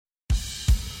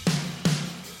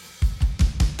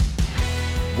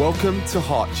Welcome to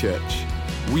Heart Church.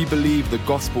 We believe the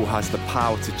gospel has the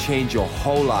power to change your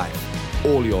whole life,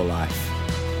 all your life.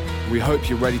 We hope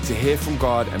you're ready to hear from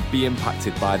God and be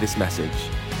impacted by this message.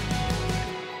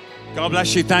 God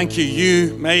bless you. Thank you.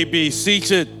 You may be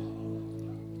seated.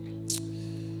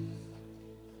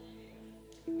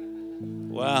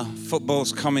 Well,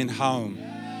 football's coming home.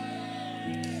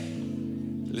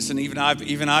 Listen, even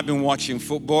I've been watching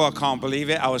football. I can't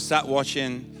believe it. I was sat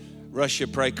watching Russia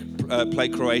play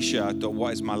Croatia. I thought,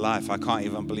 what is my life? I can't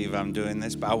even believe I'm doing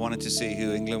this. But I wanted to see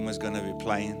who England was going to be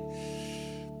playing.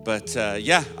 But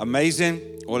yeah,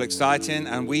 amazing, all exciting.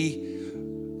 And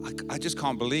I just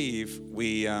can't believe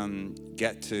we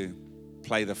get to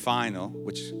play the final,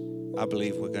 which I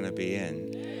believe we're going to be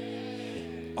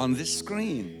in, on this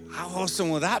screen. How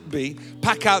awesome will that be?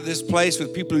 Pack out this place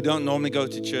with people who don't normally go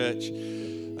to church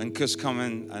and just come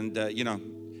in and,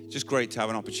 just great to have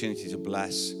an opportunity to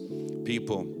bless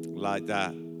people like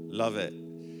that. Love it.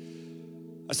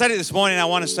 I said it this morning. I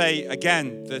want to say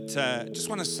again that I just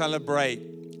want to celebrate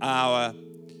our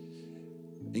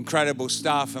incredible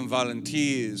staff and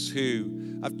volunteers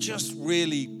who have just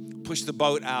really pushed the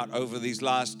boat out over these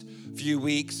last few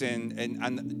weeks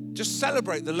and just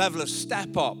celebrate the level of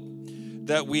step up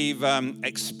that we've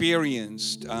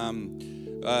experienced.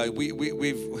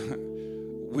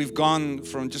 We've gone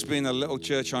from just being a little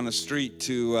church on the street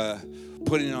to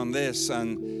putting on this.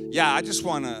 And yeah, I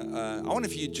wonder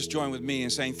if you'd just join with me in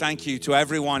saying thank you to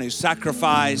everyone who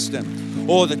sacrificed and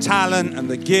all the talent and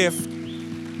the gift.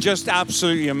 Just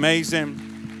absolutely amazing.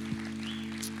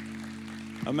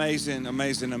 Amazing,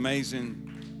 amazing,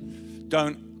 amazing.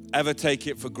 Don't ever take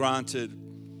it for granted.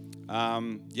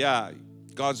 Yeah,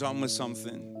 God's on with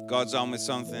something. God's on with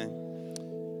something.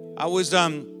 I was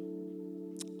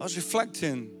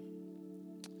reflecting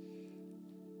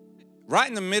right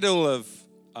in the middle of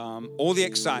all the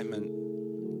excitement,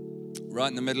 right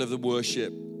in the middle of the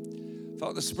worship. I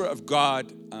felt the Spirit of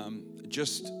God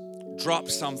just drop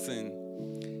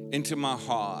something into my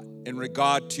heart in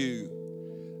regard to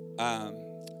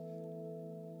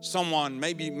someone,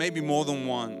 maybe more than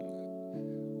one,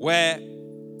 where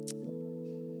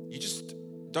you just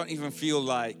don't even feel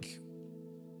like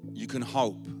you can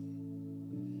hope.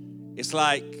 It's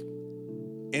like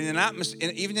even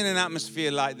in an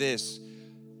atmosphere like this,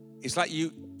 it's like you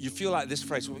feel like this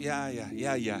phrase, well, yeah,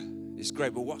 it's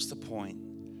great, but what's the point?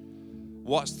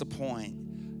 What's the point?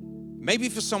 Maybe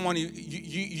for someone,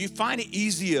 you find it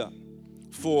easier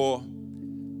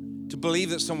to believe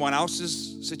that someone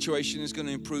else's situation is going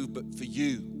to improve, but for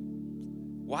you,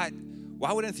 why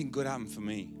would anything good happen for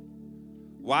me?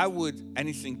 Why would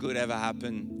anything good ever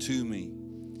happen to me?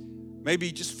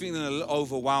 Maybe just feeling a little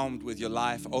overwhelmed with your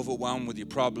life, overwhelmed with your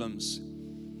problems.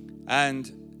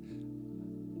 And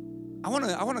I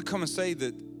want to come and say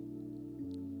that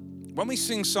when we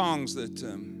sing songs that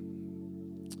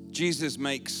Jesus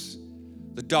makes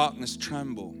the darkness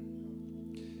tremble,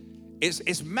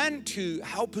 it's meant to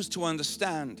help us to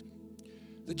understand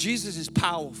that Jesus is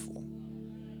powerful.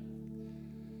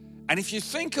 And if you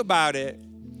think about it,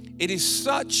 it is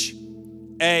such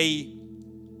an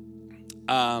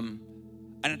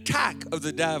attack of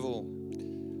the devil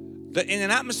that in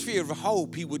an atmosphere of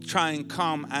hope, he would try and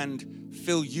come and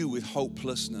fill you with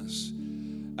hopelessness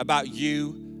about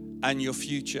you and your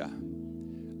future.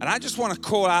 And I just want to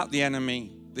call out the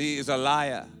enemy. He is a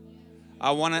liar.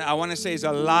 I want to say he's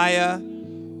a liar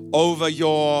over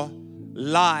your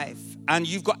life. And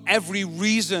you've got every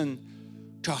reason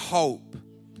to hope.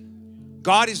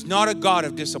 God is not a God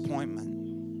of disappointment.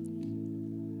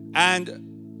 And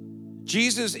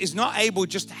Jesus is not able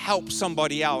just to help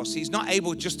somebody else. He's not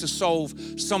able just to solve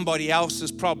somebody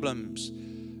else's problems.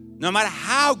 No matter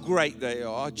how great they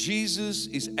are, Jesus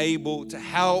is able to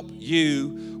help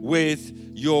you with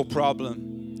your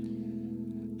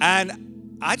problem.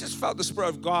 And I just felt the Spirit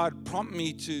of God prompt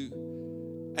me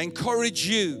to encourage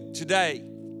you today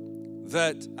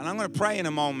that, and I'm going to pray in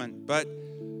a moment, but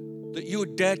that you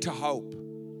would dare to hope,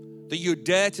 that you would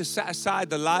dare to set aside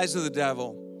the lies of the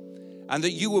devil, and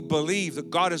that you would believe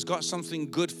that God has got something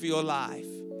good for your life.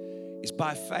 It's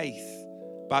by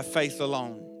faith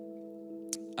alone.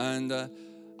 And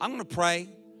I'm going to pray.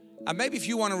 And maybe if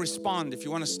you want to respond, if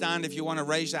you want to stand, if you want to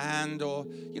raise your hand, or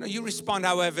you respond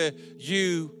however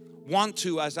you want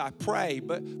to as I pray.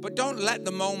 But don't let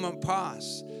the moment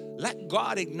pass. Let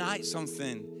God ignite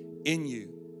something in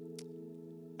you.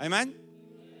 Amen?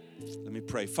 Let me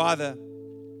pray. Father,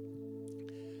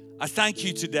 I thank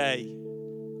you today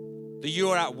that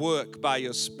you are at work by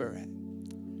your Spirit.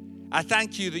 I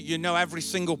thank you that you know every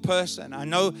single person.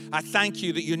 I thank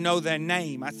you that you know their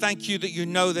name. I thank you that you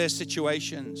know their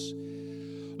situations.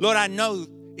 Lord, I know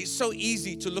It's so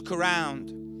easy to look around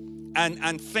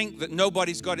and think that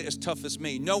nobody's got it as tough as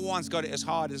me. No one's got it as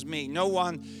hard as me. No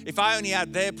one, if I only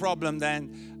had their problem,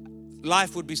 then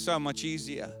life would be so much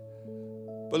easier.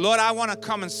 But Lord, I want to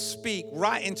come and speak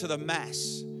right into the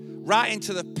mess, right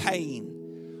into the pain,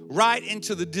 right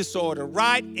into the disorder,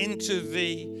 right into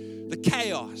the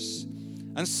chaos,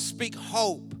 and speak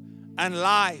hope and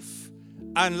life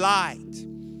and light.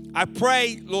 I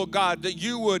pray, Lord God, that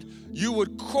you would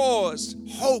cause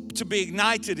hope to be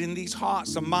ignited in these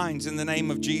hearts and minds in the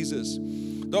name of Jesus.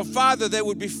 Lord Father, there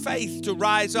would be faith to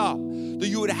rise up, that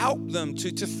you would help them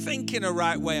to think in a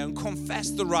right way and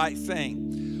confess the right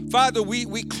thing. Father,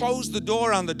 we close the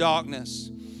door on the darkness.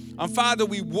 And Father,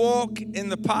 we walk in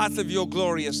the path of your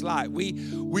glorious light.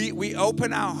 We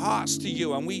open our hearts to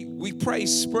you, and we pray,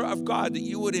 Spirit of God, that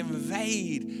you would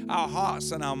invade our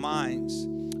hearts and our minds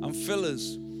and fill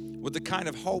us with the kind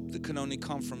of hope that can only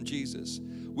come from Jesus.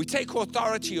 We take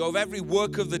authority over every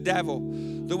work of the devil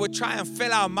that would try and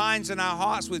fill our minds and our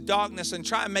hearts with darkness and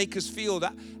try and make us feel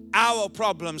that our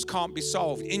problems can't be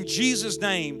solved. In Jesus'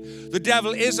 name, the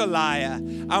devil is a liar.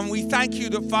 And we thank you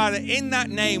that, Father, in that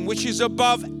name, which is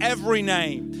above every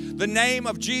name, the name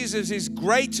of Jesus is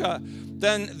greater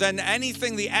than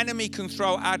anything the enemy can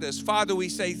throw at us. Father, we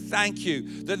say thank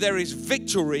you that there is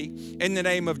victory in the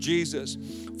name of Jesus.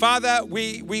 Father,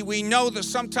 we know that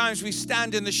sometimes we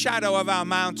stand in the shadow of our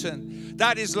mountain.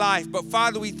 That is life. But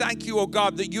Father, we thank you, oh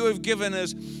God, that you have given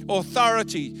us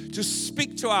authority to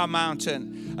speak to our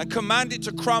mountain and command it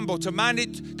to crumble, command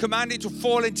it to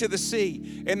fall into the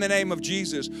sea in the name of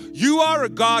Jesus. You are a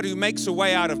God who makes a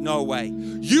way out of no way.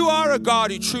 You are a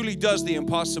God who truly does the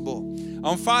impossible.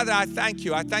 And Father, I thank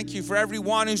you. I thank you for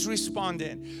everyone who's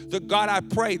responding. That God, I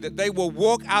pray that they will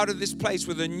walk out of this place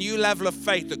with a new level of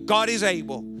faith that God is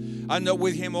able and that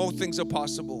with him all things are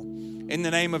possible. In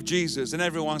the name of Jesus. And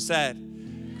everyone said,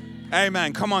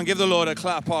 amen. Come on, give the Lord a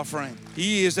clap offering.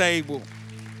 He is able.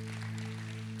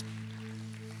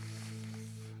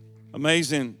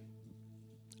 Amazing.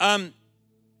 I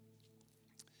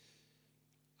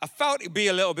felt it'd be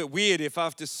a little bit weird if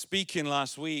after speaking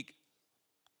last week,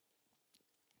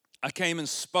 I came and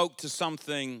spoke to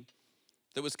something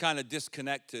that was kind of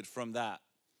disconnected from that.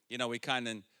 You know, we kind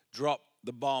of drop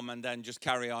the bomb and then just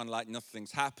carry on like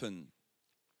nothing's happened.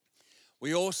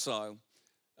 We also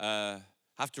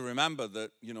have to remember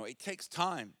that, you know, it takes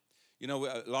time. You know,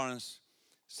 Lawrence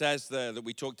says there that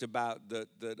we talked about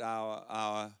that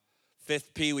our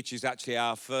fifth P, which is actually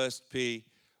our first P,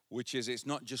 which is it's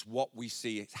not just what we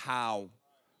see, it's how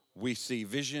we see.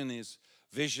 Vision is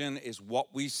what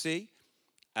we see.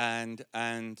 And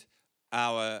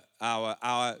our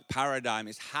paradigm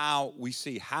is how we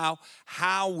see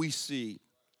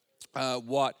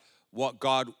what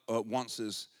God wants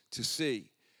us to see,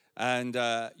 and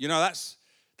you know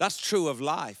that's true of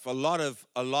life. A lot of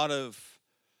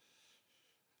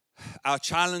our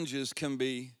challenges can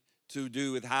be to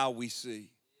do with how we see.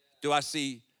 Do I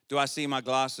see my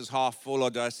glass as half full or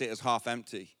do I see it as half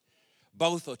empty?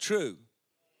 Both are true.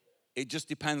 It just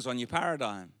depends on your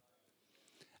paradigm.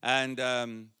 And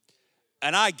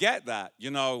I get that,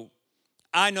 you know.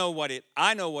 I know what it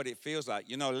feels like.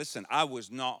 You know, listen, I was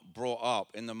not brought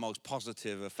up in the most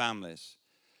positive of families.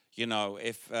 You know,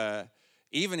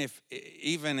 even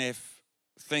if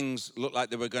things looked like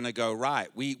they were going to go right,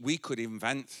 we could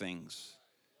invent things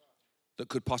that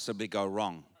could possibly go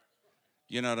wrong.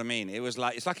 You know what I mean? It's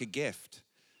like a gift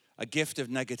of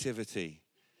negativity.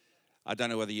 I don't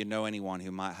know whether you know anyone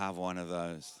who might have one of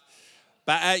those.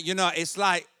 But, you know, it's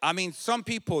like, I mean, some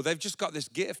people, they've just got this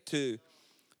gift to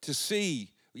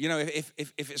see, you know, if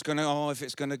it's going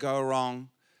to go wrong,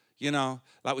 you know,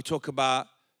 like we talk about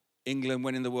England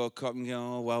winning the World Cup and go,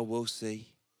 oh, well, we'll see.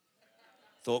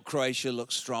 Thought Croatia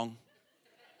looked strong.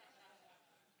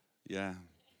 Yeah.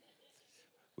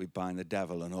 We bind the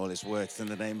devil and all his works in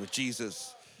the name of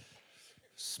Jesus.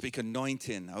 Speak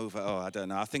anointing over, I don't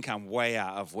know. I think I'm way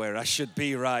out of where I should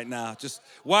be right now. Just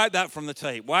wipe that from the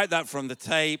tape.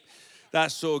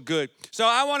 That's so good. So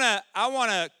I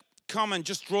want to come and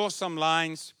just draw some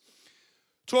lines,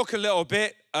 talk a little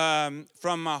bit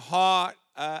from my heart.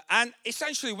 And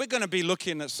essentially, we're going to be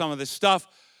looking at some of this stuff.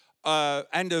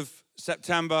 End of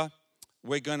September,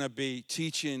 we're going to be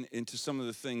teaching into some of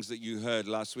the things that you heard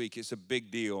last week. It's a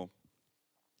big deal.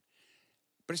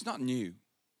 But it's not new.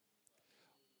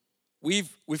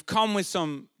 We've come with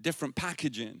some different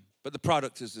packaging, but the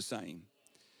product is the same.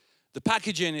 The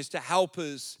packaging is to help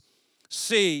us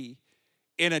see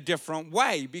in a different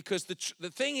way, because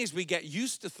the thing is we get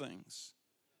used to things.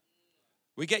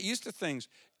 We get used to things,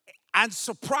 and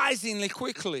surprisingly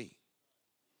quickly.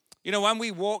 You know, when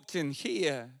we walked in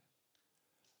here,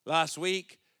 last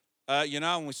week,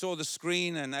 and we saw the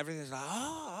screen and everything's like,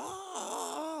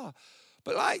 oh.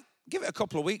 But like, give it a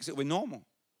couple of weeks, it'll be normal.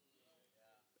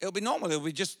 It'll be normal. It'll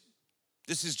be just,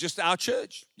 this is just our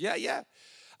church. Yeah.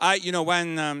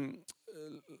 When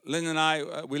Lynn and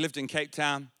I, we lived in Cape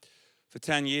Town for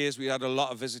 10 years. We had a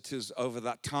lot of visitors over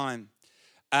that time.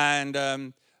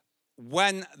 And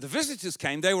when the visitors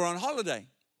came, they were on holiday.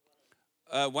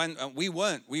 When we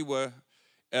weren't, we were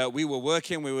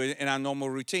working, we were in our normal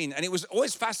routine. And it was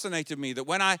always fascinated me that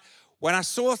when I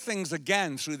saw things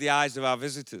again through the eyes of our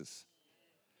visitors,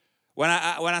 when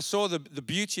I saw the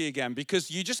beauty again,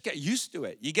 because you just get used to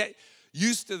it. You get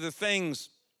used to the things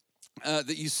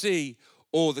that you see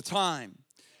all the time.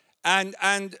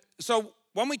 And so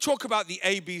when we talk about the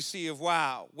ABC of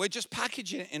wow, we're just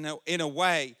packaging it in a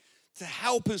way to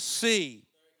help us see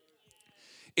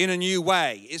in a new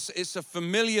way. It's a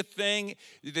familiar thing.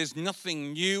 There's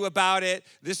nothing new about it.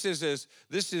 This is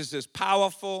as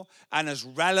powerful and as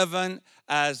relevant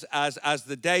as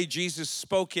the day Jesus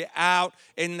spoke it out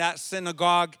in that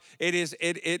synagogue. It is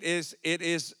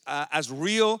as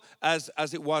real as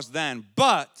it was then.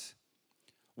 But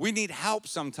we need help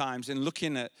sometimes in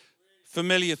looking at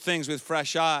familiar things with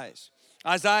fresh eyes.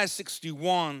 Isaiah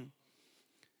 61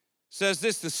 says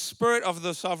this, the Spirit of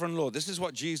the Sovereign Lord. This is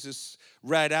what Jesus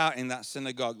read out in that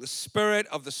synagogue. The Spirit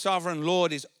of the Sovereign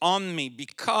Lord is on me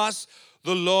because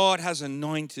the Lord has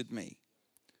anointed me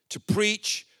to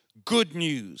preach good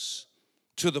news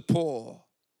to the poor.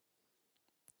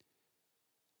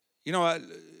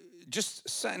 Just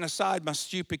setting aside my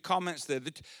stupid comments there,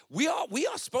 that we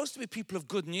are supposed to be people of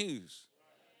good news.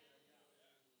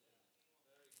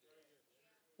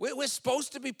 We're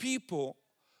supposed to be people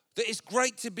that it's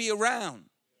great to be around.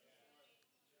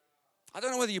 I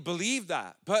don't know whether you believe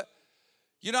that, but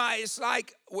it's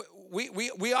like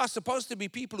we are supposed to be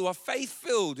people who are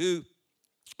faith-filled,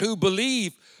 who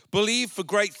believe for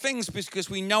great things because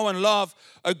we know and love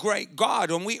a great God.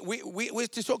 And we're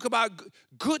to talk about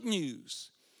good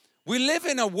news. We live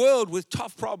in a world with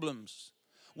tough problems.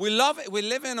 We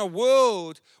live in a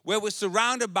world where we're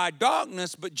surrounded by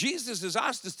darkness, but Jesus has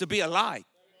asked us to be a light.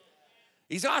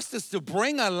 He's asked us to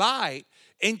bring a light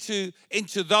into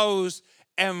those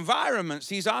environments.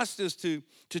 He's asked us to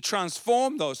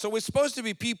transform those. So we're supposed to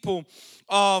be people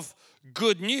of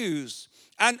good news.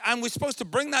 And we're supposed to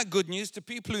bring that good news to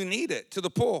people who need it, to the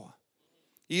poor.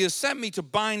 He has sent me to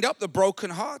bind up the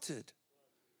brokenhearted,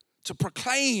 to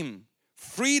proclaim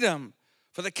freedom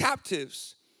for the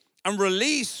captives and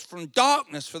release from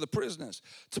darkness for the prisoners,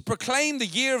 to proclaim the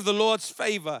year of the Lord's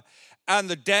favor and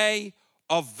the day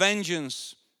of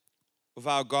vengeance of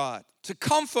our God, to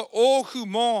comfort all who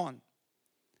mourn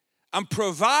and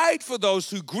provide for those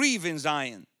who grieve in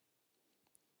Zion,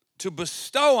 to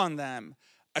bestow on them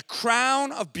a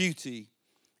crown of beauty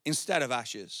instead of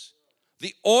ashes,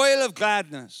 the oil of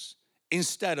gladness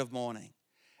instead of mourning,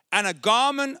 and a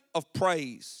garment of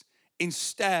praise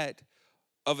instead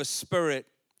of a spirit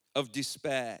of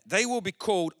despair. They will be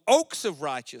called oaks of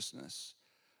righteousness,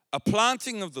 a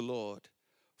planting of the Lord,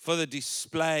 for the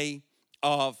display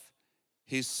of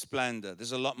his splendor.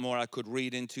 There's a lot more I could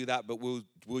read into that, but we'll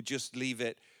just leave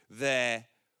it there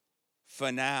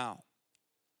for now.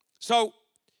 So,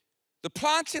 the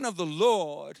planting of the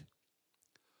Lord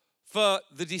for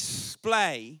the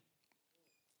display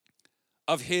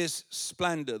of his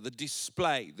splendor, the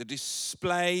display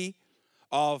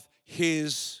of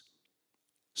his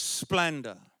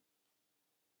splendor.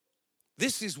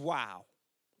 This is wow.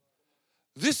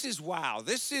 This is wow.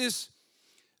 This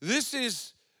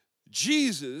is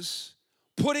Jesus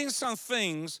putting some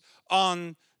things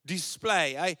on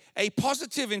display. A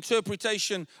positive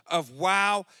interpretation of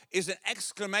wow is an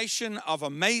exclamation of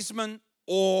amazement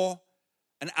or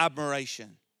an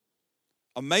admiration.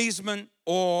 Amazement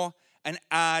or an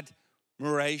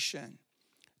admiration.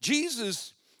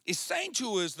 Jesus is saying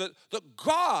to us that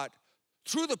God,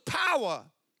 through the power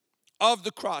of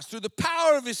the cross, through the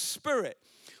power of his Spirit,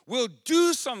 will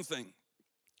do something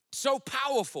so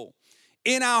powerful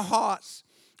in our hearts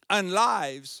and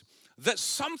lives that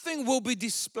something will be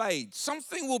displayed,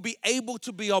 something will be able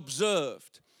to be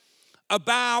observed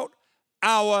about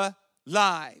our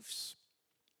lives.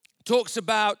 Talks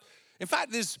about, in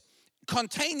fact, there's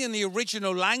contained in the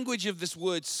original language of this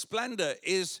word splendor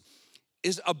is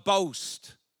a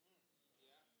boast.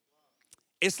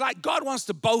 It's like God wants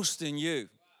to boast in you.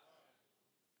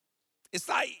 It's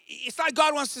like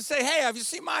God wants to say, hey, have you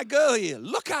seen my girl here?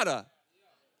 Look at her.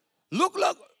 Look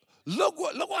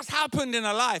what's happened in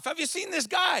her life. Have you seen this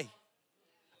guy?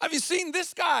 Have you seen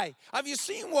this guy? Have you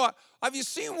seen what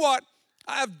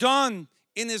I have done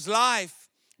in his life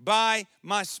by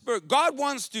my Spirit. God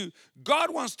wants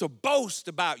to boast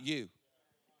about you.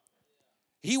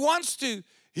 He wants to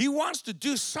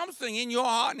do something in your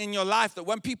heart and in your life that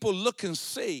when people look and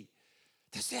see,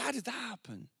 they say, how did that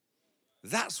happen?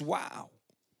 That's wow.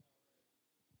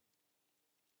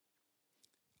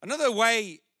 Another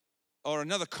way or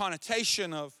another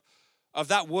connotation of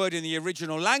that word in the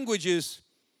original language is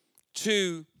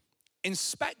to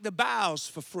inspect the boughs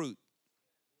for fruit.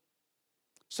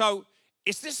 So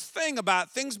it's this thing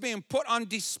about things being put on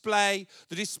display,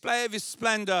 the display of his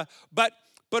splendor, but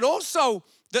also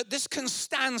that this can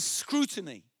stand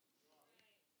scrutiny.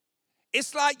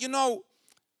 It's like,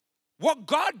 what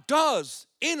God does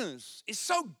in us is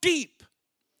so deep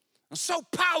and so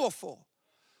powerful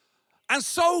and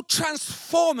so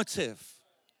transformative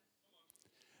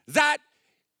that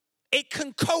it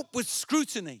can cope with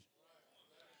scrutiny.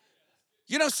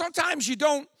 Sometimes you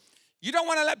don't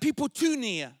want to let people too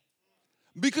near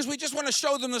because we just want to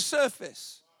show them the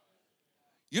surface.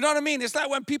 You know what I mean? It's like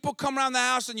when people come around the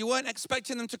house and you weren't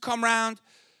expecting them to come around,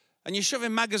 and you're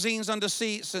shoving magazines under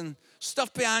seats and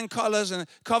stuff behind collars and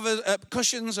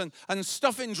cushions and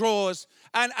stuff in drawers.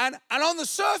 And on the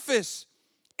surface,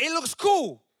 it looks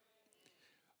cool.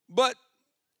 But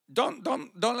don't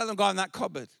let them go in that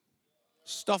cupboard.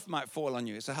 Stuff might fall on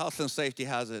you. It's a health and safety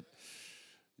hazard.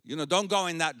 Don't go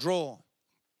in that drawer.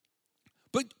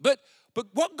 But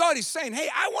what God is saying, hey,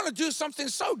 I want to do something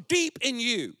so deep in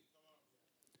you,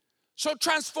 so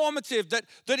transformative that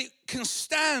it can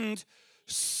stand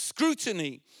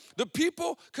scrutiny. The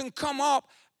people can come up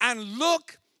and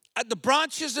look at the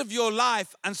branches of your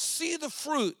life and see the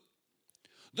fruit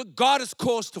that God has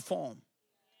caused to form.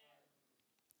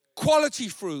 Quality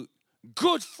fruit,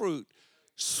 good fruit,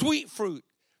 sweet fruit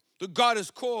that God has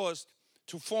caused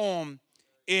to form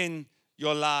in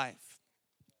your life.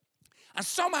 And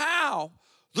somehow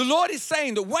the Lord is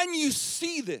saying that when you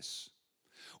see this,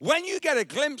 when you get a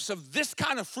glimpse of this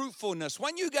kind of fruitfulness,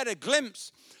 when you get a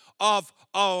glimpse of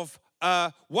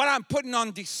what I'm putting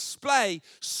on display,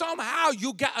 somehow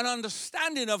you get an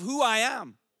understanding of who I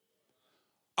am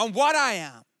and what I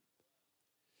am.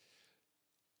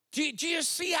 Do you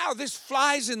see how this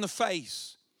flies in the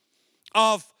face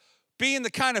of being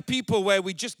the kind of people where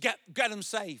we just get them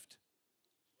saved?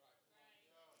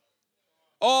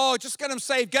 Oh, just get them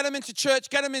saved, get them into church,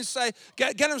 get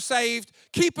them saved,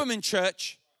 keep them in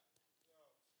church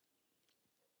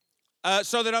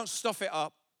so they don't stuff it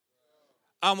up.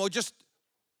 And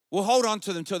we'll hold on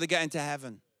to them until they get into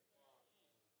heaven.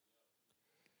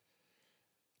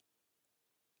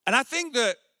 And I think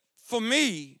that for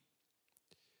me,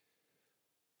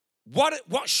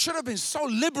 what should have been so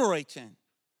liberating,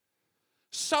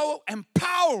 so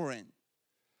empowering,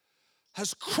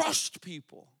 has crushed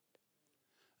people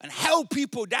and held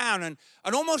people down and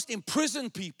almost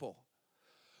imprisoned people.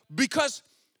 Because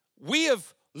we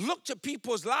have looked at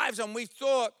people's lives and we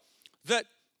thought that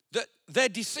their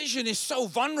decision is so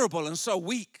vulnerable and so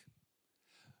weak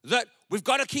that we've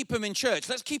got to keep them in church.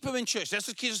 Let's keep them in church.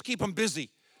 Let's just keep them busy.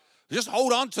 Just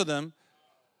hold on to them.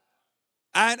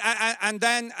 And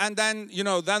then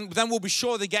we'll be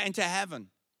sure they get into heaven.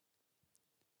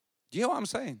 Do you hear what I'm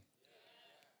saying?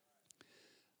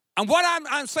 And what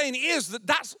I'm saying is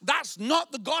that's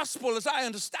not the gospel as I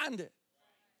understand it.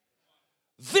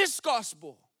 This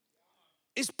gospel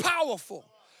is powerful.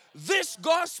 This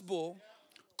gospel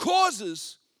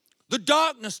causes the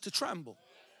darkness to tremble.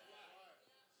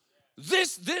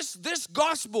 This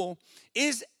gospel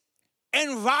is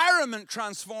environment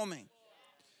transforming.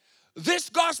 This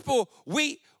gospel,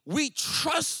 we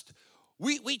trust,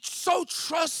 we so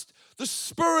trust the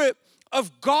Spirit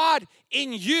of God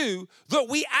in you that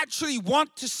we actually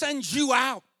want to send you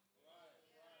out.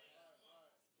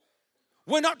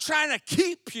 We're not trying to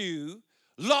keep you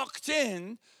locked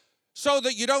in so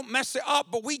that you don't mess it up,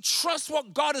 but we trust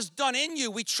what God has done in you.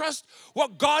 We trust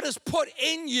what God has put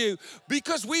in you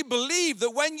because we believe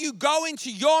that when you go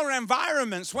into your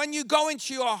environments, when you go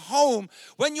into your home,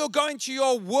 when you're going to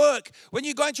your work, when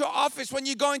you go into your office, when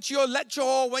you go into your lecture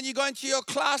hall, when you go into your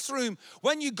classroom,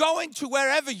 when you go into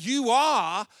wherever you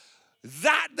are,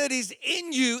 that is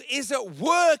in you is at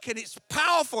work and it's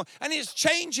powerful and it's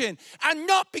changing. And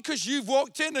not because you've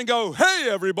walked in and go, hey,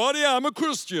 everybody, I'm a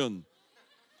Christian.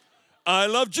 I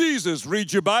love Jesus.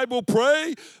 Read your Bible,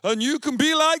 pray, and you can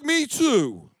be like me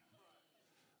too.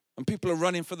 And people are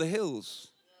running for the hills.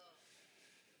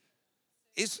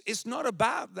 It's not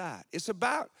about that. It's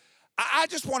about, I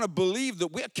just want to believe that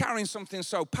we're carrying something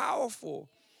so powerful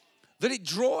that it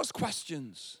draws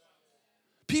questions.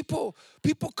 People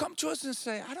come to us and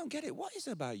say, I don't get it. What is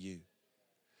it about you?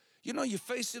 You're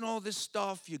facing all this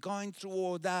stuff. You're going through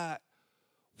all that.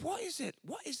 what is it?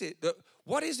 What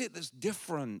is it that's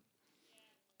different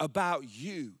about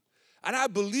you? And I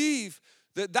believe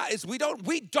that is, we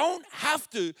don't have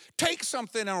to take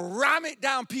something and ram it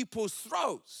down people's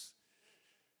throats,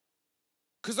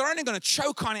 because they're only going to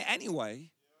choke on it anyway.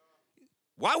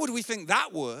 Why would we think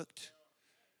that worked?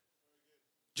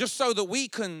 Just so that we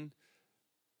can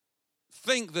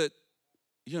think that,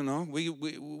 you know,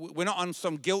 we're not on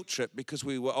some guilt trip because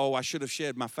I should have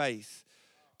shared my faith.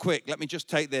 Quick, let me just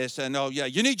take this, and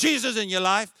you need Jesus in your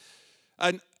life.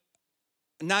 And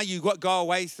now you go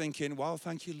away thinking, well,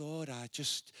 thank you, Lord, I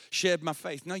just shared my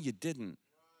faith. No, you didn't.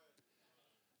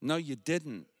 No, you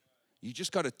didn't. You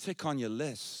just got to tick on your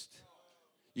list.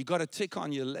 You got to tick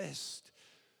on your list.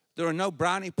 There are no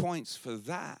brownie points for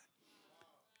that.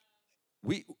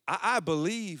 I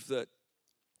believe that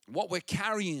what we're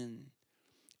carrying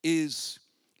is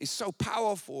so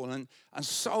powerful and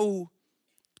so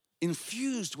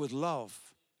infused with love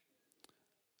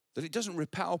that it doesn't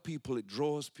repel people, it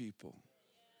draws people.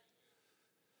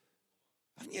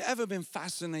 Haven't you ever been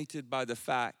fascinated by the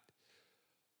fact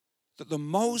that the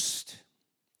most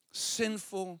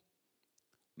sinful,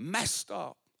 messed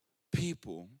up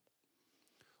people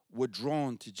were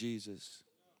drawn to Jesus?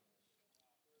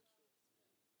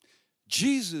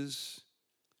 Jesus,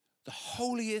 the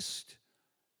holiest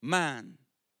man,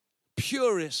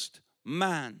 purest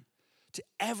man to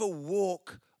ever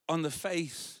walk on the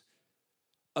face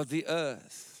of the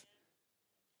earth.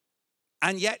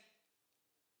 And yet,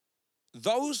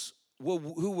 those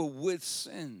who were with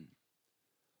sin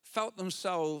felt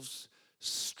themselves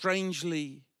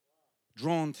strangely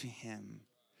drawn to him.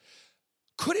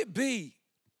 Could it be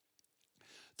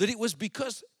that it was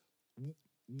because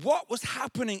what was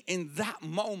happening in that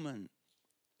moment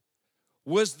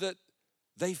was that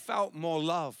they felt more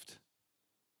loved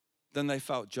than they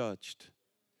felt judged?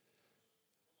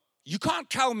 You can't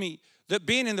tell me that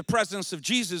being in the presence of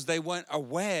Jesus, they weren't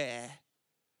aware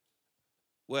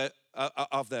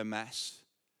of their mess.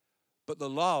 But the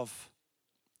love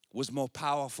was more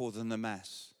powerful than the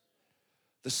mess.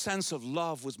 The sense of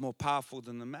love was more powerful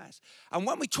than the mess. And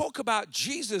when we talk about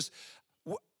Jesus,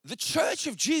 the church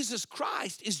of Jesus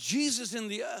Christ is Jesus in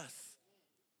the earth.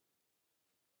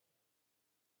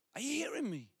 Are you hearing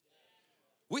me?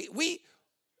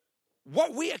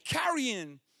 What we are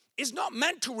carrying is not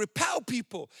meant to repel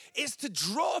people. It's to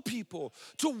draw people,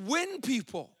 to win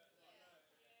people.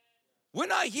 We're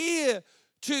not here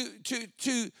to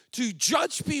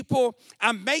judge people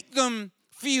and make them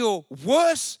feel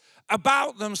worse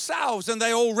about themselves than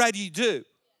they already do.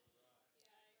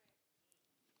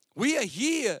 We are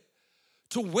here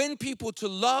to win people, to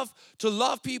love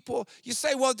people. You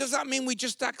say, well, does that mean we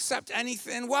just accept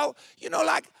anything? Well,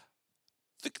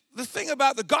 the thing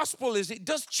about the gospel is it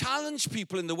does challenge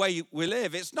people in the way we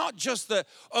live. It's not just that,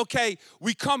 okay,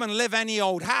 we come and live any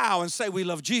old how and say we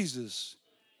love Jesus.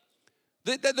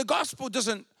 The gospel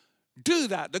doesn't do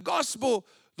that. The gospel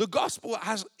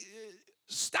has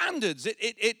standards.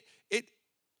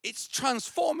 It's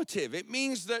transformative. It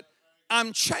means that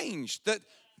I'm changed, that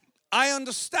I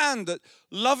understand that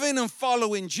loving and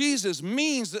following Jesus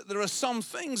means that there are some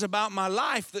things about my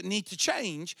life that need to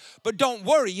change, but don't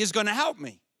worry, he's going to help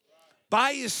me.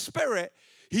 By his Spirit,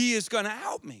 he is going to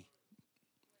help me.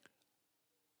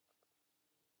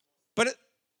 But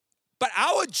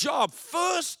our job,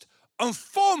 first and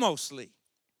foremostly,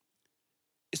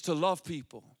 is to love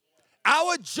people.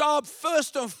 Our job,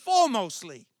 first and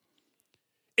foremostly,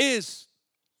 is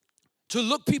to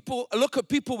look at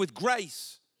people with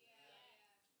grace.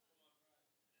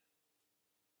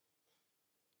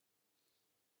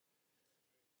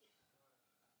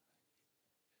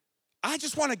 I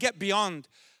just want to get beyond.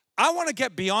 I want to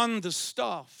get beyond the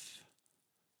stuff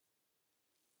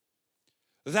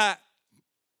that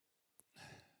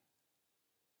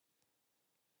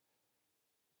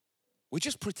we're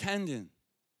just pretending.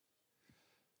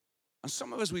 And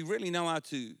some of us, we really know how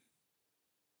to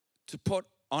put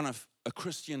on a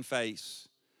Christian face,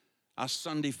 our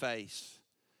Sunday face.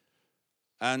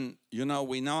 And,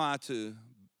 we know how to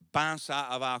bounce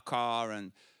out of our car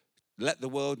and let the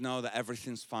world know that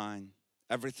everything's fine,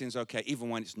 everything's okay, even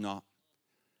when it's not,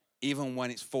 even when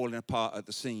it's falling apart at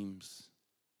the seams.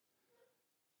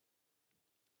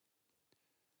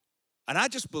 And I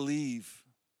just believe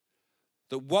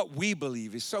that what we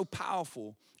believe is so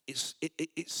powerful,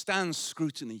 it stands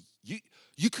scrutiny.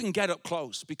 You can get up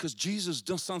close because Jesus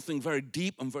does something very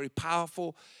deep and very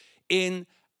powerful in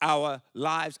our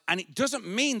lives. And it doesn't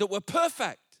mean that we're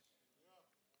perfect.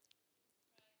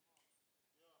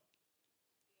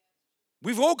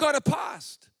 We've all got a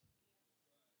past.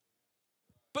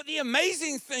 But the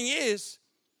amazing thing is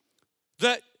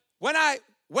that when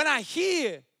I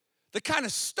hear the kind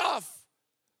of stuff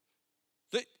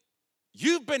that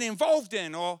you've been involved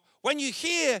in, or when you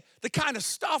hear the kind of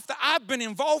stuff that I've been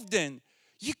involved in,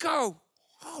 you go,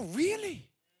 oh, really?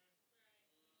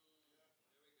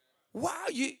 Wow,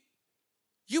 you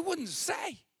wouldn't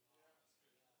say.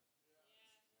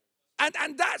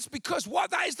 And that's because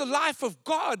what? That is the life of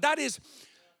God. That is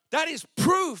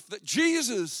proof that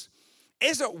Jesus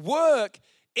is at work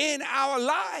in our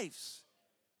lives.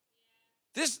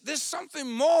 There's something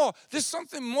more. There's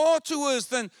something more to us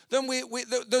than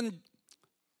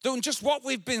just what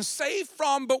we've been saved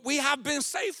from, but we have been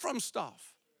saved from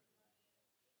stuff.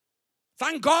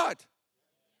 Thank God.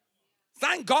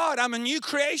 Thank God I'm a new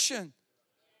creation.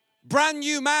 Brand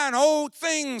new man. Old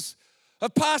things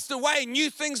have passed away. New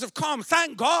things have come.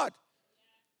 Thank God.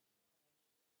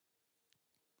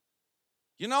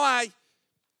 You know, I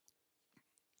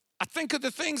think of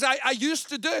the things I used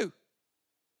to do.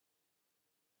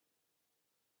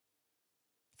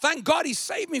 Thank God he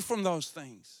saved me from those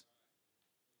things.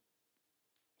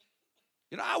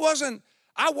 You know, I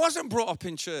wasn't brought up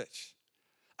in church.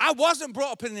 I wasn't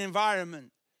brought up in an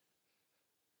environment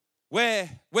where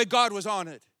God was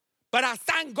honored. But I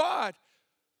thank God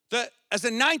that as a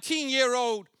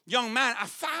 19-year-old young man, I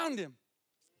found him.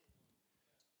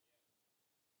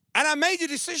 And I made the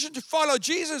decision to follow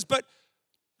Jesus, but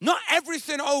not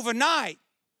everything overnight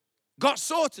got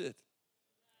sorted.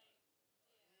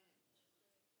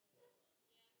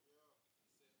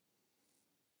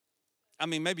 I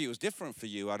mean, maybe it was different for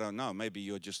you. I don't know. Maybe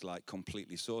you're just like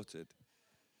completely sorted.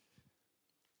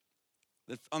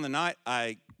 On the night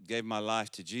I gave my life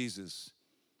to Jesus,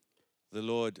 the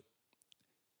Lord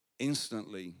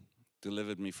instantly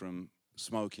delivered me from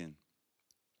smoking.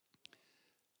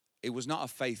 It was not a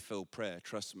faith-filled prayer,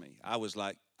 trust me. I was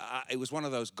like, it was one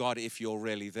of those God, if you're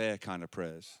really there kind of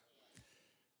prayers.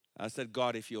 I said,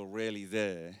 God, if you're really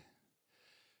there,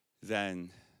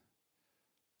 then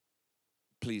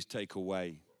please take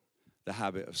away the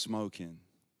habit of smoking.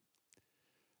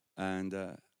 And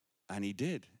he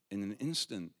did. In an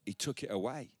instant, he took it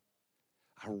away.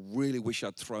 I really wish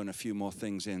I'd thrown a few more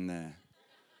things in there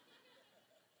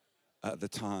at the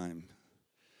time,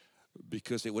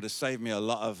 because it would have saved me a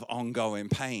lot of ongoing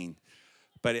pain.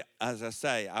 But as I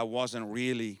say, I wasn't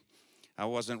really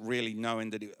knowing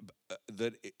that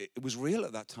it was real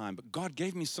at that time. But God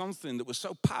gave me something that was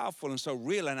so powerful and so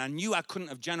real, and I knew I couldn't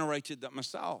have generated that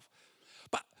myself.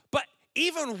 But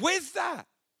even with that,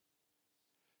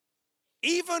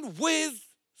 even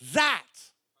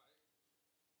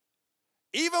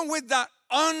with that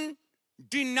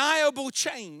undeniable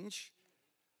change,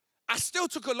 I still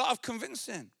took a lot of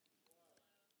convincing.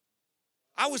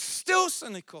 I was still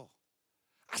cynical.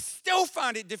 I still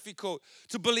find it difficult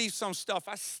to believe some stuff.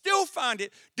 I still find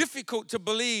it difficult to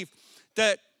believe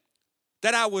that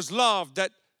I was loved.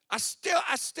 That I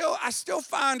still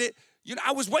find it. You know,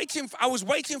 I was waiting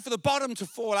for the bottom to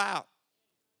fall out.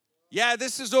 Yeah,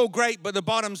 this is all great, but the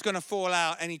bottom's going to fall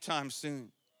out anytime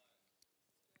soon.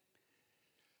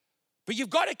 But you've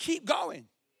got to keep going.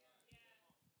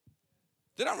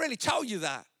 They don't really tell you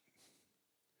that.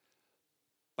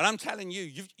 But I'm telling you,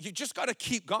 you've just got to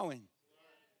keep going.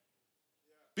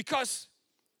 Because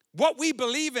what we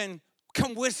believe in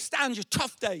can withstand your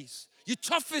tough days, your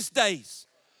toughest days,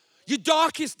 your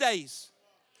darkest days.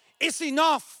 It's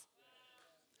enough.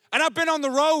 And I've been on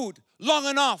the road long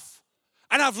enough,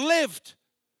 and I've lived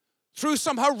through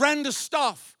some horrendous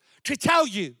stuff to tell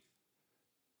you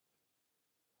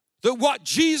that what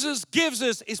Jesus gives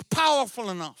us is powerful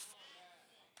enough.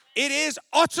 It is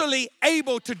utterly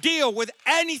able to deal with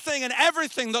anything and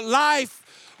everything that life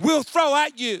will throw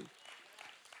at you.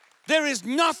 There is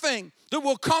nothing that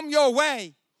will come your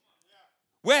way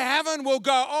where heaven will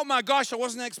go, oh my gosh, I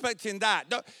wasn't expecting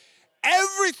that. No,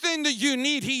 everything that you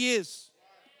need, he is.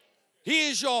 He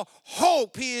is your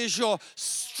hope. He is your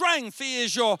strength. He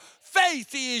is your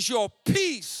faith. He is your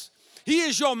peace. He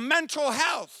is your mental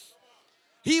health.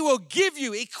 He will give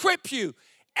you, equip you,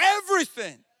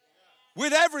 everything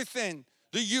with everything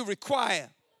that you require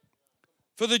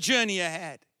for the journey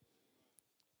ahead.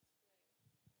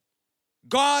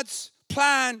 God's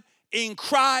plan in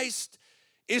Christ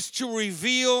is to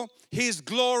reveal his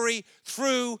glory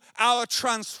through our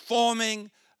transforming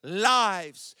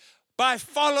lives. By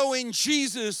following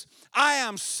Jesus, I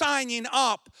am signing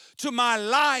up to my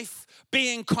life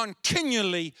being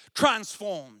continually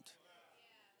transformed.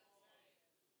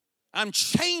 I'm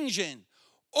changing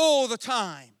all the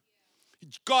time.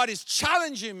 God is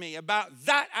challenging me about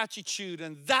that attitude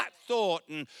and that thought,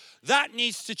 and that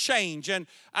needs to change. And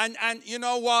you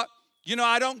know what? You know,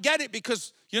 I don't get it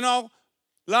because, you know,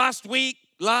 last week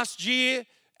Last year,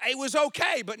 it was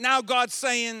okay, but now God's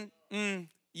saying,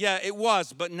 yeah, it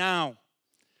was, but now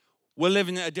we're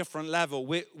living at a different level.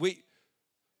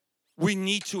 We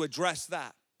need to address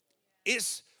that.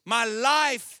 My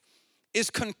life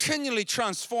is continually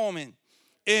transforming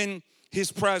in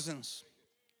His presence.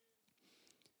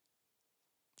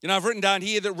 You know, I've written down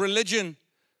here that religion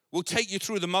will take you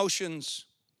through the motions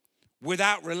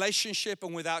without relationship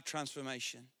and without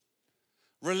transformation.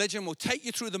 Religion will take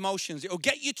you through the motions. It will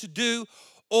get you to do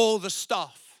all the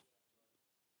stuff.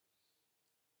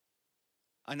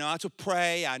 I know how to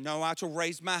pray. I know how to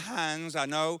raise my hands. I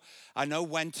know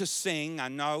when to sing. I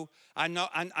know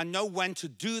when to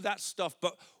do that stuff.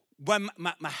 But when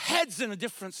my head's in a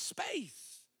different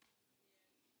space,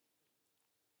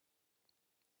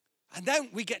 and then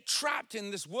we get trapped in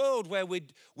this world where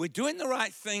we're doing the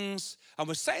right things and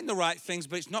we're saying the right things,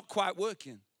 but it's not quite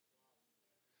working.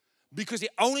 Because it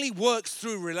only works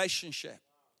through relationship.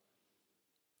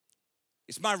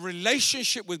 It's my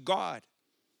relationship with God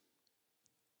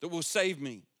that will save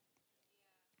me.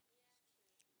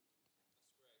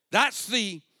 That's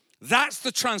the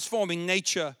transforming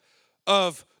nature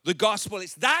of the gospel.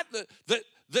 It's that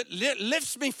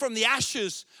lifts me from the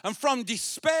ashes and from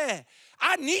despair.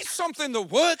 I need something that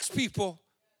works, people.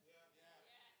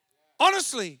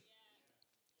 Honestly.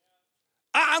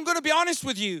 I'm going to be honest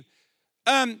with you.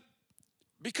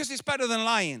 Because it's better than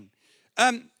lying.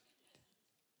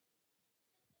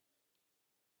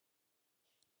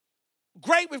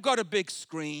 Great, we've got a big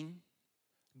screen.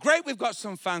 Great, we've got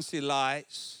some fancy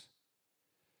lights.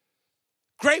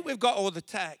 Great, we've got all the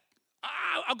tech.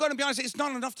 I've got to be honest, it's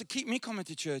not enough to keep me coming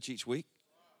to church each week.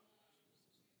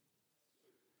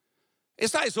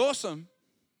 It's awesome,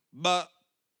 but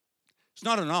it's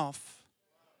not enough.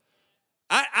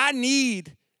 I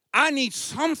need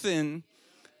something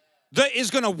that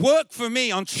is going to work for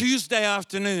me on Tuesday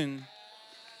afternoon.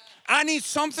 I need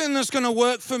something that's going to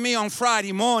work for me on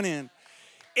Friday morning.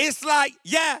 It's like,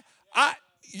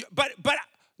 but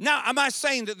now, am I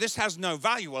saying that this has no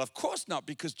value? Well, of course not,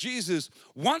 because Jesus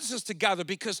wants us to gather,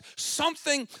 because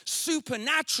something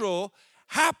supernatural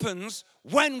happens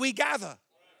when we gather.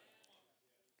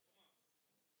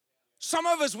 Some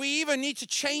of us, we even need to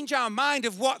change our mind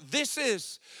of what this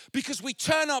is, because we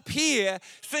turn up here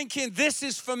thinking this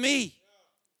is for me.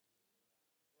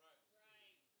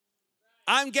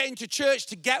 I'm getting to church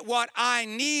to get what I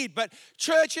need, but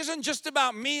church isn't just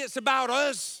about me, it's about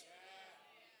us.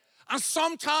 And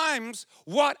sometimes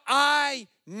what I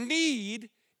need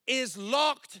is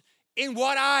locked in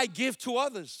what I give to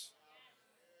others.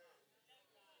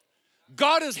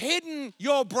 God has hidden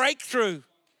your breakthrough.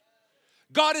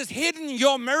 God has hidden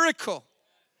your miracle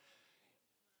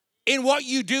in what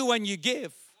you do when you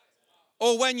give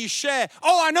or when you share.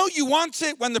 Oh, I know you want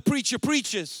it when the preacher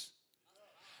preaches.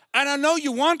 And I know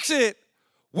you want it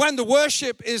when the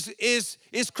worship is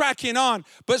cracking on.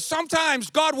 But sometimes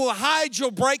God will hide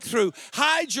your breakthrough,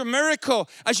 hide your miracle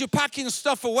as you're packing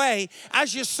stuff away,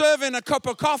 as you're serving a cup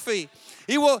of coffee.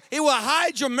 He will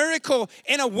hide your miracle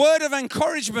in a word of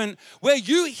encouragement where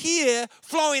you hear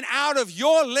flowing out of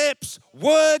your lips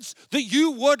words that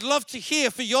you would love to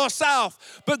hear for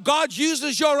yourself. But God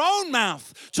uses your own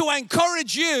mouth to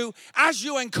encourage you as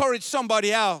you encourage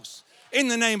somebody else in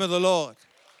the name of the Lord.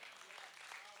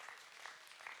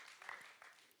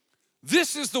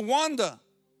 This is the wonder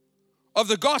of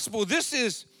the gospel. This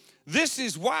is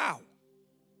wow.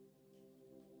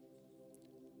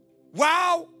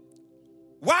 Wow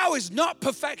is not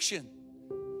perfection.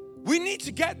 We need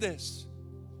to get this.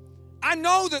 I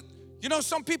know that,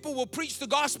 some people will preach the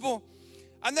gospel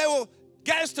and they will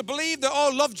get us to believe that,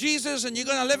 love Jesus and you're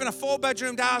going to live in a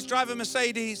 4-bedroom house, drive a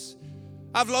Mercedes,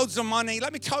 have loads of money.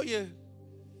 Let me tell you,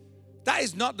 that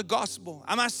is not the gospel.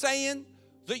 Am I saying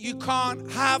that you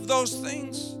can't have those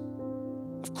things?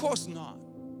 Of course not.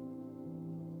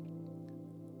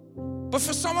 But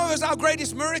for some of us, our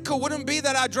greatest miracle wouldn't be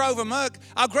that I drove a Merc.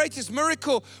 Our greatest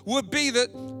miracle would be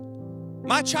that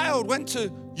my child went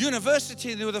to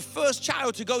university. They were the first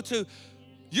child to go to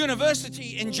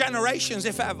university in generations,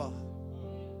 if ever.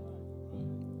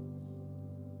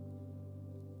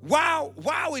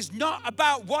 Wow is not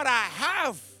about what I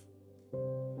have.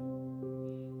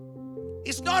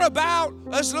 It's not about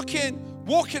us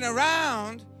walking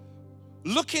around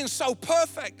looking so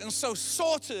perfect and so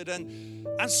sorted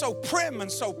and so prim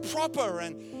and so proper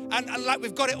and like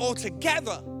we've got it all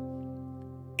together.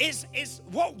 It's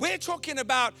what we're talking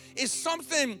about is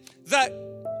something that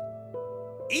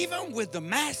even with the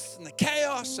mess and the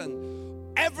chaos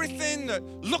and everything that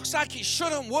looks like it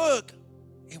shouldn't work,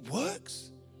 it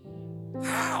works.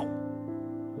 How?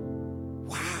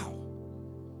 Wow.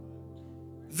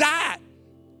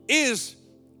 is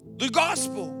the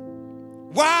gospel.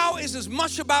 Wow is as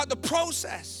much about the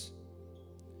process.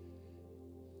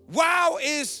 Wow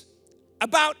is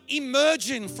about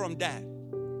emerging from debt.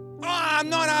 Oh, I'm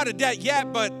not out of debt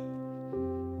yet, but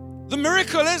the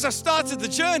miracle is I started the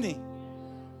journey.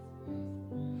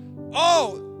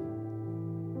 Oh,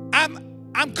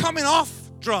 I'm coming off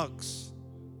drugs.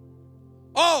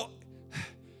 Oh,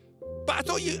 but I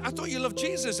thought you loved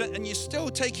Jesus and you're still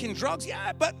taking drugs.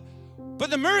 Yeah, but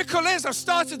the miracle is I've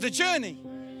started the journey.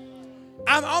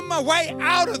 I'm on my way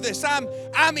out of this.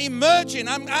 I'm emerging.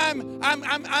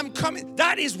 I'm coming.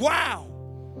 That is wow.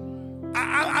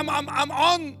 I'm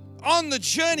on the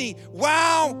journey.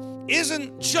 Wow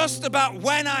isn't just about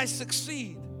when I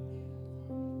succeed.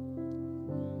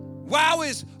 Wow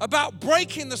is about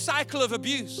breaking the cycle of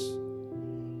abuse.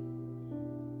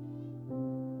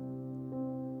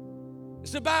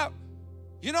 It's about,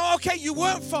 okay, you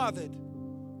weren't fathered.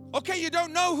 Okay, you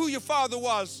don't know who your father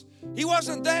was. He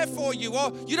wasn't there for you.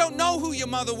 Or you don't know who your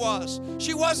mother was.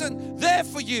 She wasn't there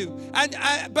for you.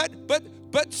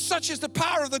 But such is the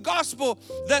power of the gospel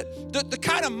that the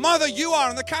kind of mother you are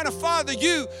and the kind of father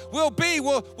you will be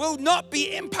will not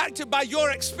be impacted by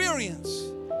your experience.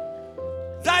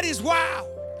 That is wow.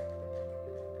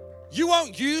 You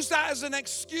won't use that as an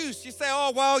excuse. You say,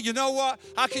 oh, well, you know what?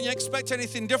 How can you expect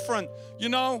anything different?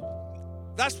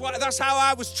 That's how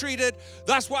I was treated.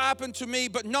 That's what happened to me.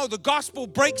 But no, the gospel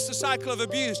breaks the cycle of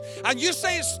abuse. And you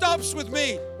say it stops with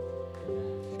me.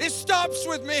 It stops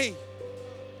with me.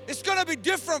 It's going to be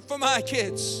different for my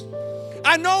kids.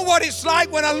 I know what it's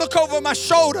like when I look over my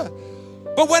shoulder.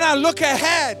 But when I look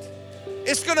ahead,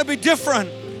 it's going to be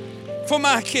different for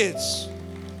my kids.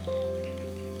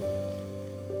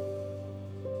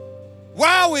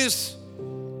 Wow is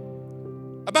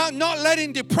about not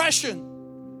letting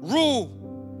depression rule,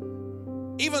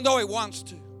 even though it wants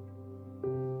to.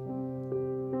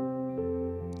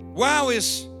 Wow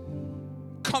is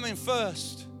coming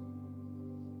first,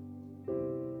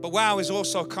 but wow is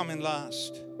also coming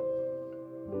last.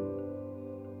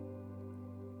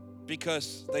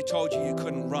 Because they told you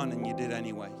couldn't run and you did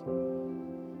anyway.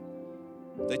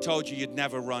 They told you you'd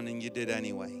never run and you did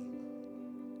anyway.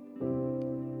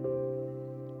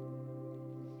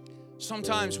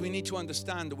 Sometimes we need to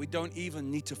understand that we don't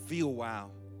even need to feel wow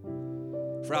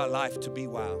for our life to be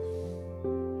wow.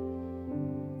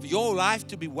 For your life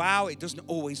to be wow, it doesn't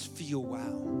always feel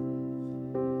wow.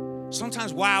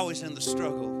 Sometimes wow is in the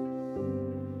struggle.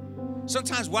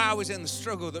 Sometimes wow is in the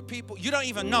struggle that people, you don't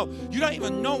even know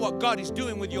what God is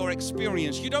doing with your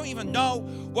experience. You don't even know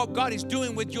what God is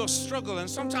doing with your struggle. And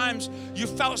sometimes you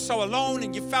felt so alone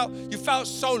and you felt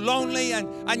so lonely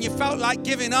and you felt like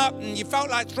giving up and you felt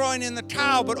like throwing in the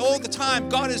towel. But all the time,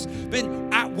 God has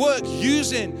been at work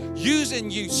using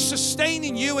you,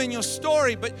 sustaining you in your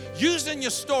story, but using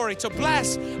your story to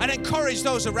bless and encourage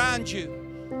those around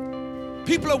you.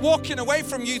 People are walking away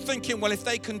from you thinking, well, if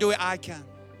they can do it, I can.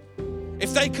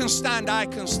 If they can stand, I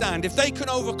can stand. If they can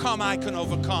overcome, I can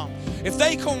overcome. If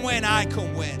they can win, I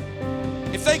can win.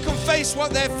 If they can face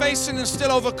what they're facing and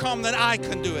still overcome, then I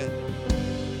can do it.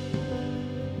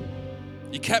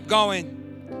 You kept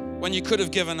going when you could have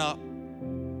given up.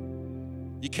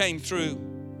 You came through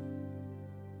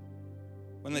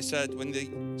when they said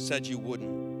you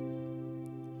wouldn't.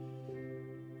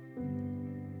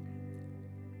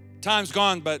 Time's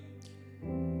gone, but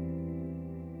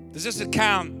there's this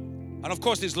account. And of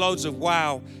course, there's loads of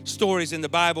wow stories in the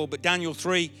Bible, but Daniel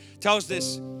 3 tells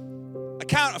this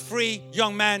account of 3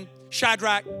 young men,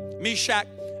 Shadrach, Meshach,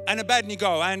 and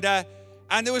Abednego. And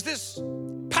there was this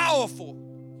powerful,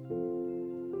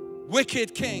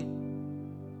 wicked king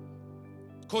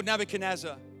called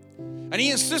Nebuchadnezzar. And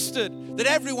he insisted that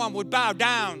everyone would bow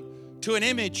down to an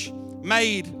image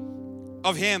made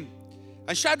of him.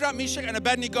 And Shadrach, Meshach, and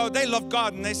Abednego, they loved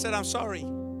God, and they said, I'm sorry.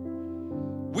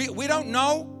 We don't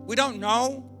know. We don't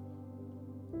know.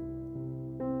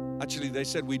 Actually, they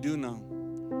said we do know.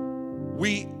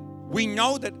 We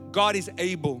know that God is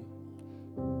able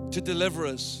to deliver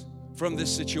us from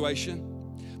this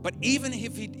situation. But even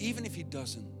if he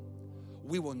doesn't,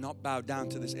 we will not bow down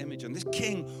to this image. And this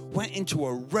king went into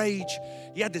a rage.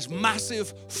 He had this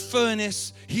massive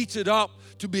furnace heated up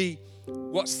to be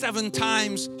 7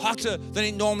 times hotter than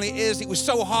it normally is. It was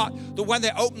so hot that when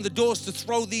they opened the doors to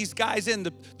throw these guys in,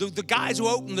 the guys who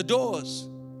opened the doors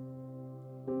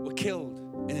were killed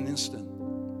in an instant.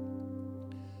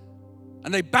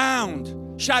 And they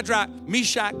bound Shadrach,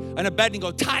 Meshach, and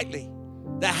Abednego tightly,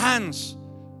 their hands,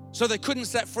 so they couldn't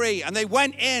set free. And they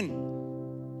went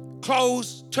in,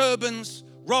 clothes, turbans,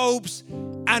 robes,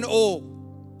 and all.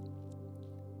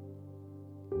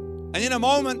 And in a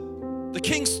moment, The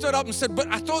king stood up and said, but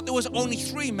I thought there was only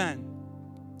 3 men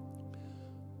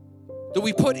that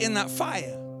we put in that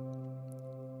fire.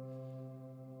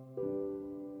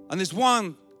 And there's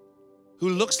one who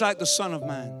looks like the Son of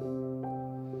Man.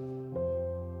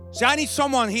 See, I need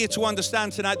someone here to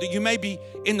understand tonight that you may be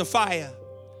in the fire.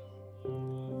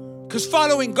 Because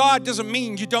following God doesn't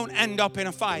mean you don't end up in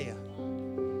a fire.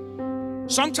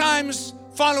 Sometimes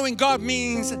following God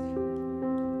means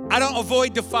I don't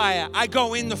avoid the fire, I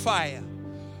go in the fire.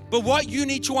 But what you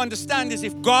need to understand is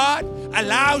if God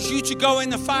allows you to go in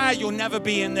the fire, you'll never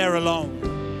be in there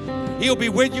alone. He'll be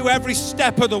with you every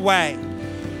step of the way.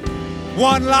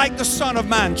 One like the Son of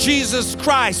Man, Jesus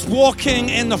Christ, walking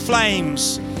in the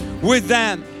flames with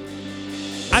them.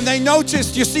 And they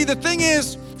noticed, you see, the thing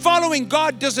is, following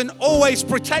God doesn't always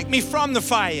protect me from the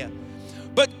fire,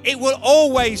 but it will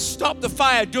always stop the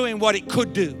fire doing what it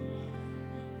could do.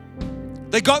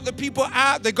 They got the people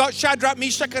out. They got Shadrach,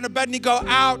 Meshach, and Abednego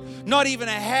out. Not even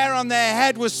a hair on their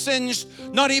head was singed.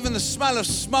 Not even the smell of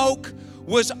smoke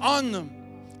was on them.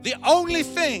 The only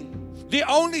thing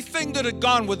that had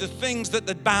gone were the things that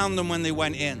had bound them when they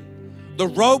went in. The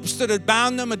ropes that had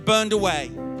bound them had burned away.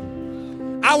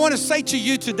 I want to say to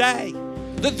you today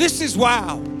that this is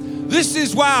wow. This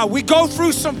is wow. We go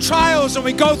through some trials and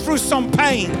we go through some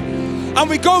pain. And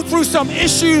we go through some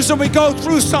issues and we go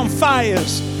through some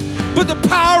fires. But the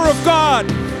power of God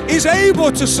is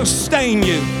able to sustain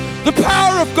you. The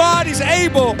power of God is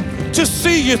able to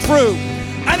see you through.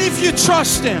 And if you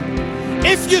trust Him,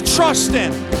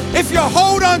 if you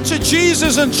hold on to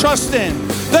Jesus and trust Him,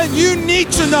 then you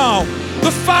need to know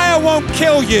the fire won't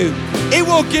kill you. It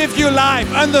will give you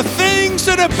life. And the things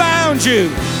that have bound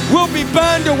you will be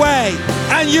burned away.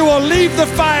 And you will leave the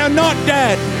fire not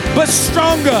dead, but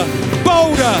stronger,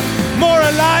 bolder, more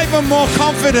alive and more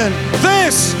confident.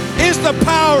 This is the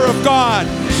power of God.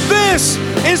 This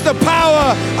is the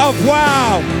power of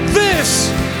wow. This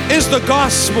is the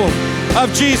gospel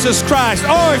of Jesus Christ.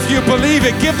 Oh, if you believe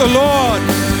it, give the Lord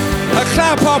a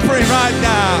clap offering right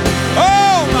now.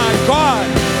 Oh my God.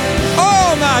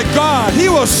 Oh my God. He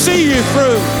will see you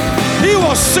through. He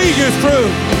will see you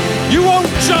through. You won't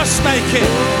just make it.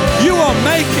 You will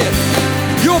make it.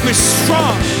 You'll be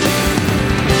strong.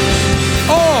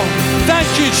 Oh, thank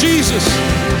you, Jesus.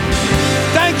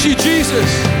 Thank you, Jesus.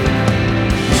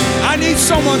 I need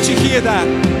someone to hear that.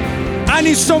 I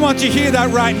need someone to hear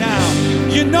that right now.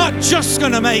 You're not just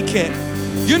going to make it.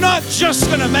 You're not just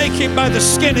going to make it by the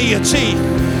skin of your teeth.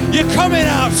 You're coming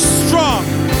out strong.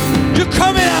 You're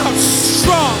coming out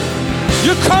strong.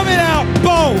 You're coming out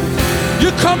bold.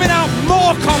 You're coming out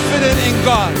more confident in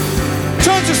God.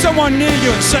 Turn to someone near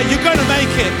you and say, you're going to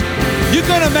make it. You're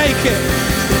going to make it.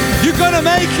 You're going to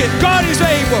make it. God is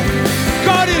able.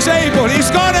 God is able.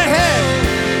 He's gone ahead.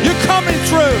 You're coming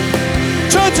through.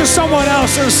 Turn to someone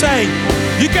else and say,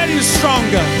 you're getting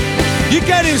stronger. You're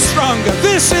getting stronger.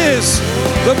 This is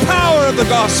the power of the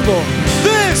gospel.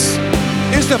 This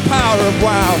is the power of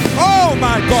wow. Oh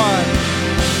my God.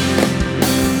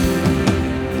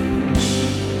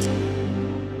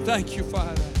 Thank you,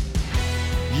 Father.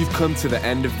 You've come to the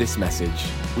end of this message.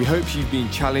 We hope you've been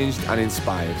challenged and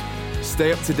inspired.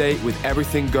 Stay up to date with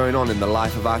everything going on in the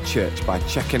life of our church by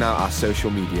checking out our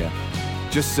social media.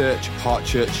 Just search Heart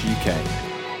Church UK.